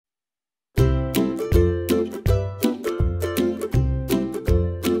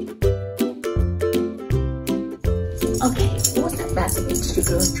Bazzle, it's your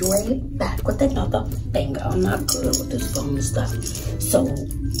girl Joy, back with another banger. I'm not good with this phone stuff. So,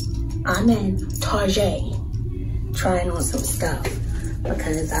 I'm in Target trying on some stuff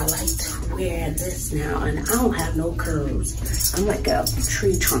because I like to wear this now and I don't have no curves. I'm like a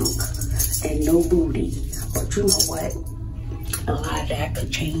tree trunk and no booty. But you know what? A lot of that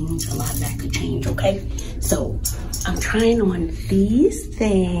could change. Okay? So, I'm trying on these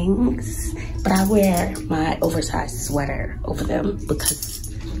things, but I wear my oversized sweater over them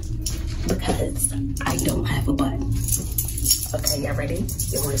because I don't have a butt. Okay, y'all ready?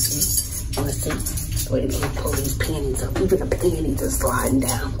 You wanna see? Wait, let me pull these panties up. Even the panties are sliding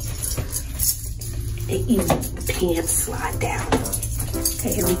down. And even the pants slide down.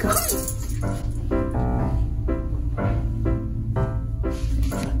 Okay, here we go.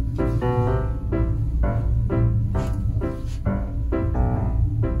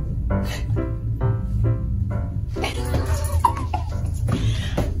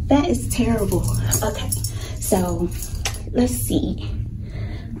 That is terrible. Okay, so let's see.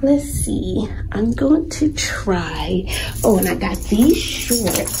 I'm going to try. Oh, and I got these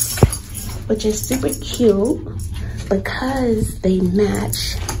shorts, which is super cute because they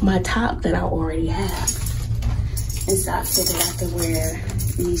match my top that I already have. And so I figured I could wear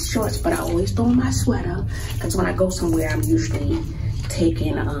these shorts, but I always throw on my sweater because when I go somewhere, I'm usually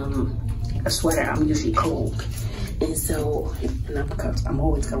taking a sweater. I'm usually cold. And so, because I'm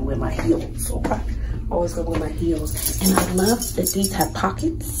always gonna wear my heels, so I'm always gonna wear my heels. And I love that these have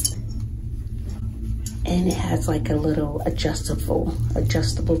pockets. And it has like a little adjustable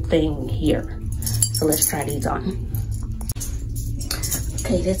thing here. So let's try these on.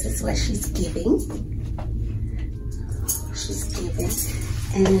 Okay, this is what she's giving.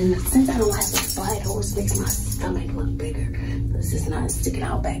 And since I don't have a butt, it always makes my stomach look bigger. This is not sticking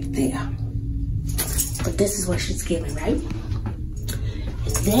out back there. But this is what she's giving, right?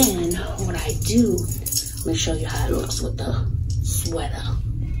 And then what I do, let me show you how it looks with the sweater.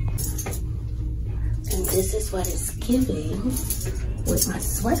 And this is what it's giving with my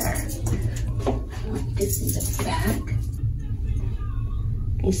sweater. This is the back.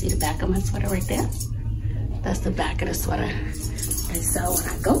 You see the back of my sweater right there? That's the back of the sweater. And so when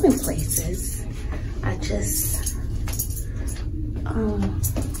I go in places, I just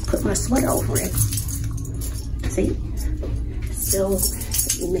put my sweater over it. See? So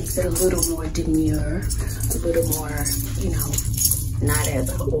it makes it a little more demure, a little more, you know, not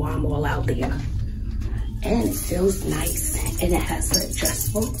as, oh, I'm all out there. And it feels nice. And it has an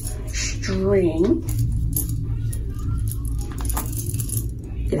adjustable string.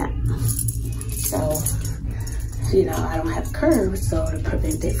 Look at that. So, you know, I don't have curves, so to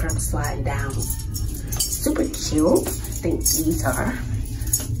prevent it from sliding down. Super cute. I think these are.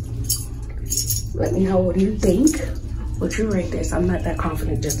 Let me know, what do you think? Would you rate this? I'm not that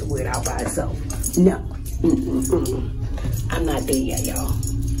confident just to wear it out by itself. No. I'm not there yet, y'all.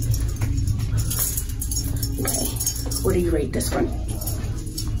 Okay. What do you rate this one?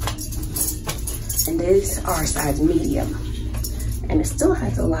 And these are size medium. And it still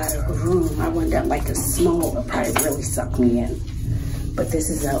has a lot of room. I wonder, like a small would probably really suck me in. But this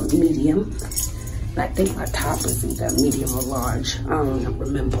is a medium. And I think my top is either medium or large. I don't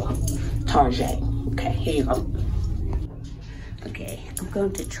remember. Target. Okay, here you go. Okay, I'm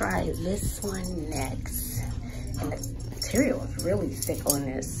going to try this one next. And the material is really thick on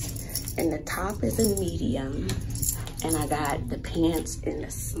this. And the top is a medium. And I got the pants in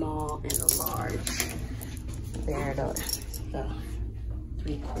the small and the large. They're the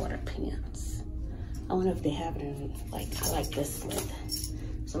 3/4 pants. I wonder if they have it in, like, I like this width.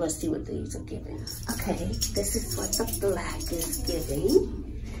 So let's see what these are giving. Okay, this is what the black is giving.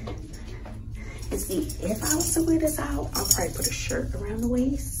 And see, if I was to wear this out, I'll probably put a shirt around the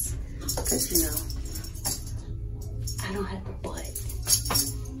waist. Because, you know, I don't have a butt.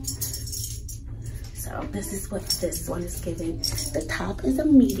 So this is what this one is giving. The top is a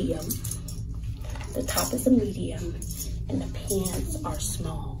medium. The top is a medium. And the pants are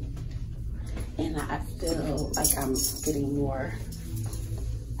small. And I feel like I'm getting more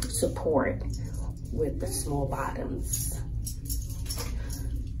support with the small bottoms.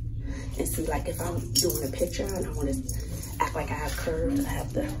 And see, like if I'm doing a picture and I want to act like I have curves, I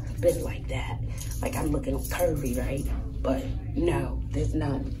have to bend like that. Like I'm looking curvy, right? But no, there's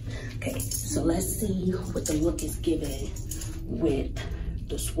none. Okay, so let's see what the look is giving with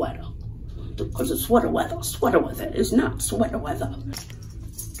the sweater. Because it's sweater weather is not sweater weather.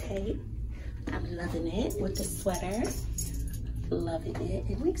 Okay, I'm loving it with the sweater. Loving it.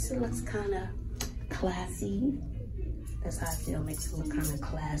 It makes it look kind of classy. That's how I feel. Makes it look kind of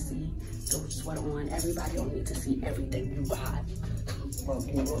classy. Throw a sweater on. Everybody don't need to see everything you got. Well,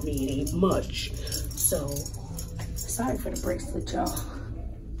 you know, it ain't much. So, sorry for the bracelet, y'all.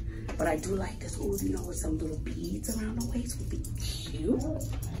 But I do like this. Ooh, you know, with some little beads around the waist would be cute.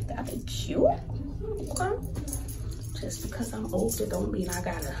 That'd be cute. Okay. Just because I'm older don't mean I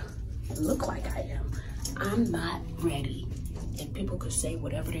gotta look like I am. I'm not ready. And people could say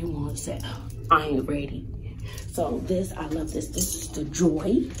whatever they want to say. I ain't ready. So this, I love this. This is the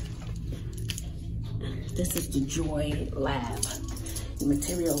Joy. This is the Joy Lab. The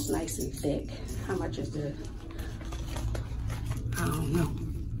material's nice and thick. How much is the? I don't know.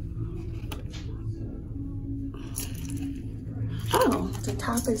 Oh, the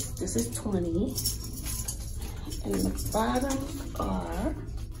top is, this is 20. And the bottoms are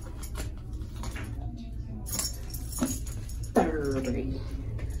 30.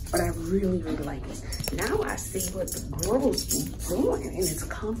 But I really, really like this. Now I see what the girls be doing, and it's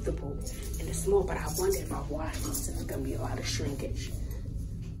comfortable and it's small, but I wonder if I wash this, it's gonna be a lot of shrinkage.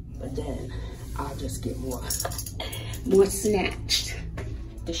 But then I'll just get more snatched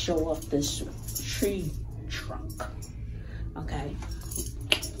to show off this tree trunk, okay?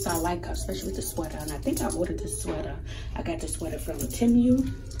 So I like her, especially with the sweater, and I think I ordered this sweater. I got this sweater from Temu.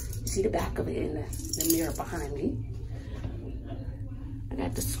 You see the back of it in the mirror behind me. I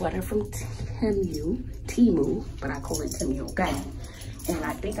got the sweater from Temu, but I call it Temu, okay? And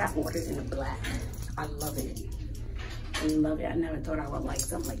I think I ordered in the black. I love it. I love it. I never thought I would like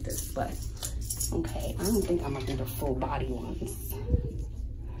something like this, but okay. I don't think I'm gonna do the full body ones.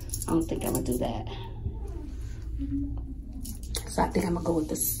 I don't think I'm gonna do that. So I think I'm gonna go with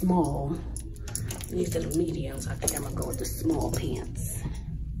the small. These are the mediums. I think I'm gonna go with the small pants.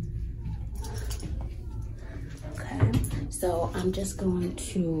 Okay. So I'm just going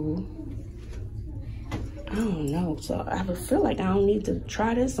to, I don't know. So I feel like I don't need to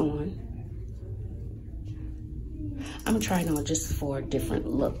try this on. I'm gonna try it on just for a different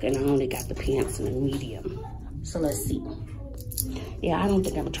look, and I only got the pants in a medium. So let's see. Yeah, I don't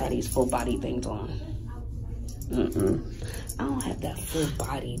think I'm gonna try these full body things on. I don't have that full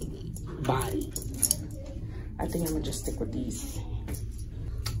body. I think I'm gonna just stick with these.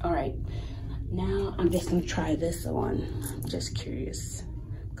 All right. Now I'm just gonna try this on. I'm just curious,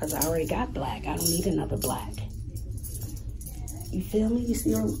 because I already got black. I don't need another black. You feel me? You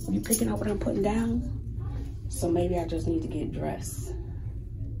see, you picking up what I'm putting down? So maybe I just need to get dressed.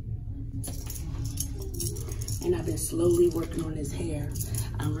 And I've been slowly working on his hair.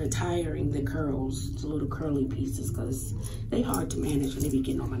 I'm retiring the curls, the little curly pieces, because they hard to manage and they be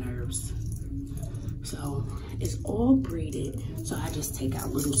getting on my nerves. So it's all braided, so I just take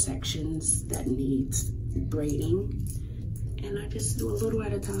out little sections that need braiding, and I just do a little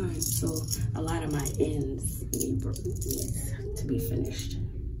at a time. So a lot of my ends need to be finished.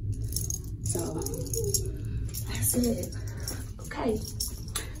 So that's it. Okay,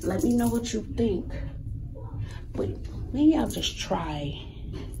 let me know what you think. Wait, maybe I'll just try.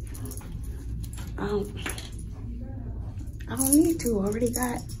 I don't need to. I already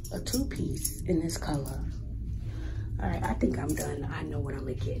got a 2-piece in this color. All right, I think I'm done. I know what I'm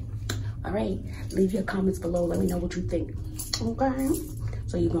gonna get. All right, leave your comments below. Let me know what you think. Okay,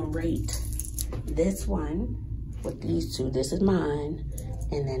 so you're gonna rate this one with these two. This is mine,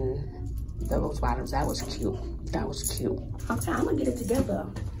 and then those bottoms. That was cute. That was cute. Okay, I'm gonna get it together.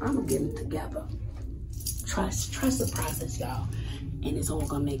 I'm gonna get it together. Trust the process, y'all, and it's all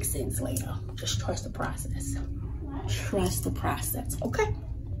gonna make sense later. Just trust the process. Trust the process, okay?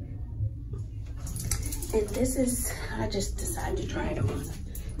 And this is, I just decided to try it on.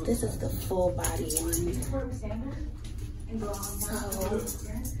 This is the full body one. So,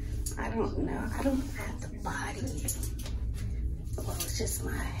 I don't know. I don't have the body. Well, it's just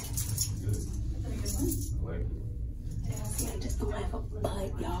mine. See, I just don't have a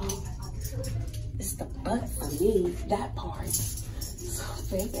butt, y'all. It's the butt for me, that part. So,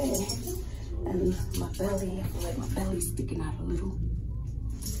 baby. And my belly, I feel like my belly's sticking out a little.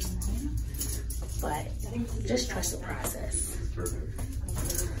 But just trust the process.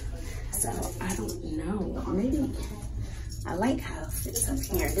 So I don't know, maybe I like how it fits up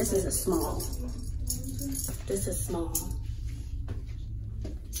here. This is a small. This is small.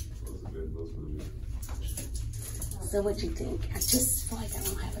 So what you think? I just feel like I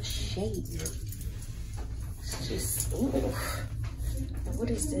don't have a shape. It's just, ooh. What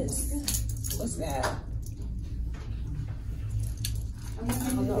is this? What's that? I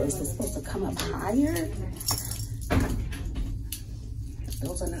don't know, is this supposed to come up higher?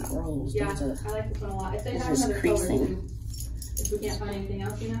 Those are not rolls. Yeah, those are, I like this one a lot. It's just creasing. If we can't find anything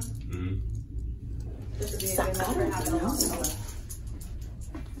else, you know? So I don't know.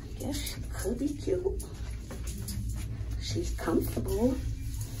 I guess she could be cute. She's comfortable,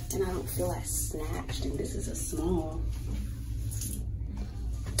 and I don't feel as snatched, and this is a small.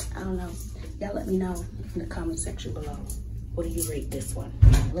 I don't know. Y'all let me know in the comment section below. What do you rate this one?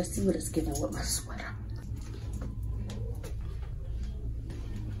 Let's see what it's giving with my sweater.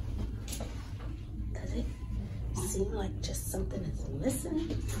 Does it seem like just something is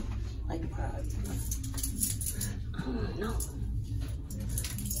missing? Like, I don't know.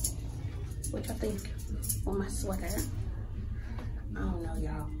 What y'all think on my sweater? I don't know,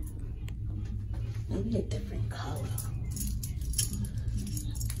 y'all. Maybe a different color.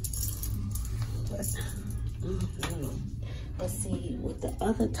 But, but see, with the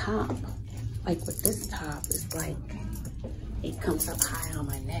other top, like with this top, it's like, it comes up high on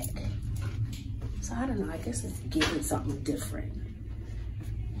my neck. So I don't know, I guess it's giving something different.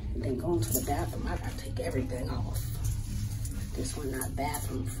 And then going to the bathroom, I gotta take everything off. This one not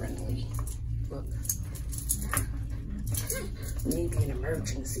bathroom friendly. Look. Maybe an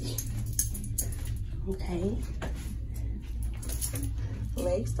emergency. Okay.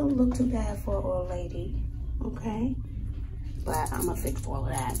 Legs don't look too bad for an old lady. Okay. But I'm gonna fix all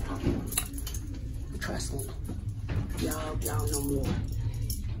of that. Trust me. Y'all know more.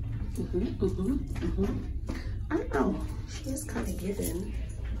 I don't know. She is kind of giving.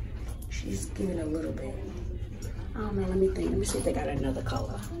 She's giving a little bit. I don't know. Let me think. Let me see if they got another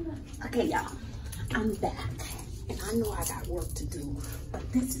color. Okay, y'all. I'm back. And I know I got work to do,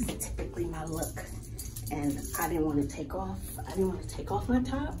 but this is typically my look. And I didn't want to take off. I didn't want to take off my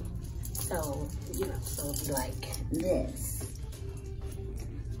top. So, you know, so it'd be like this.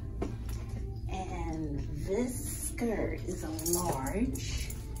 And this skirt is a large.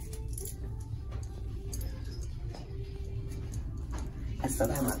 I still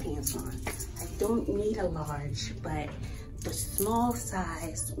got my pants on. I don't need a large, but the small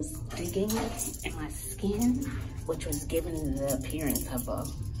size was digging in my skin, which was giving the appearance of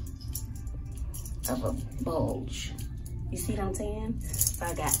a bulge. You see what I'm saying? So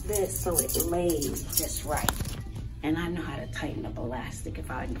I got this so it laid just right. And I know how to tighten up elastic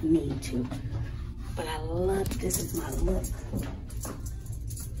if I need to. But I love, this is my look.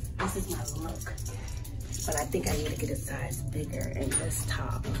 This is my look. But I think I need to get a size bigger in this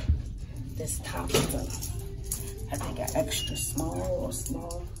top. This top is I think an extra small or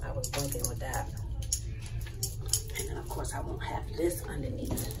small. I was bugging with that. And then of course I won't have this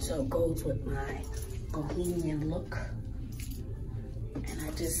underneath. So it goes with my bohemian look. And I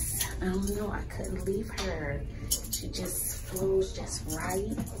don't know, I couldn't leave her. She just flows just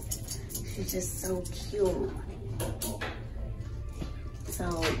right. She's just so cute.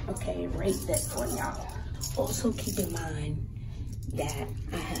 So, okay, rate this one, y'all. Also keep in mind that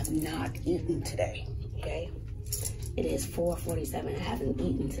I have not eaten today, okay? It is 4:47, I haven't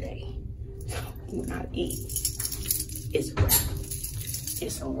eaten today. So when I eat, it's a wrap.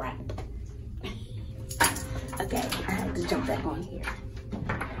 It's a wrap. Okay, I have to jump back on here.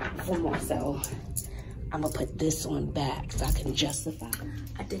 One more, so I'm gonna put this one back so I can justify.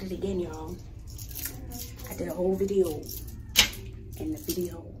 I did it again, y'all. I did a whole video, and the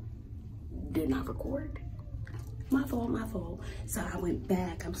video did not record. My fault, my fault. So I went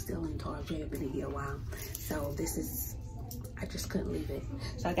back. I'm still in Target. Been here a while. So this is, I just couldn't leave it.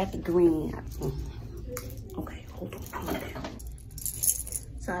 So I got the green. Okay, hold on, calm down.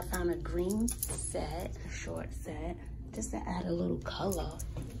 So I found a green set, a short set, just to add a little color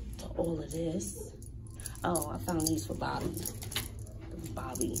to all of this. Oh, I found these for Bobby.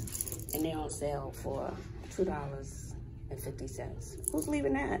 And they're on sale for $2.50. Who's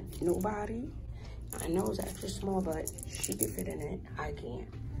leaving that? Nobody. I know it's extra small, but she can fit in it. I can't.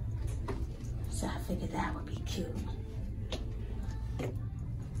 So I figured that would be cute.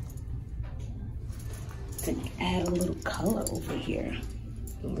 To add a little color over here.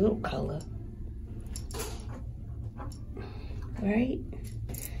 A little color. Right?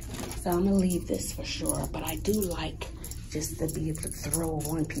 So I'm gonna leave this for sure, but I do like just to be able to throw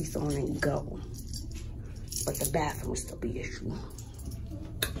one piece on and go. But the bathroom will still be an issue.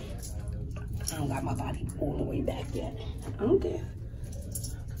 I don't got my body all the way back yet. I don't care.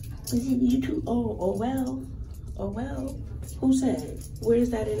 Is it YouTube? Oh well. Oh well. Who said? Where is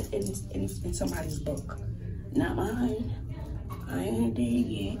that in somebody's book? Not mine. I ain't there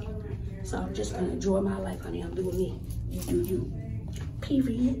yet. So I'm just gonna enjoy my life, honey. I'm doing me. You do you.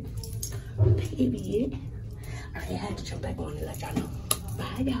 Period. Period. All right, I had to jump back on and let y'all know.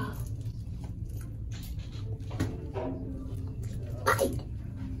 Bye, y'all. Bye.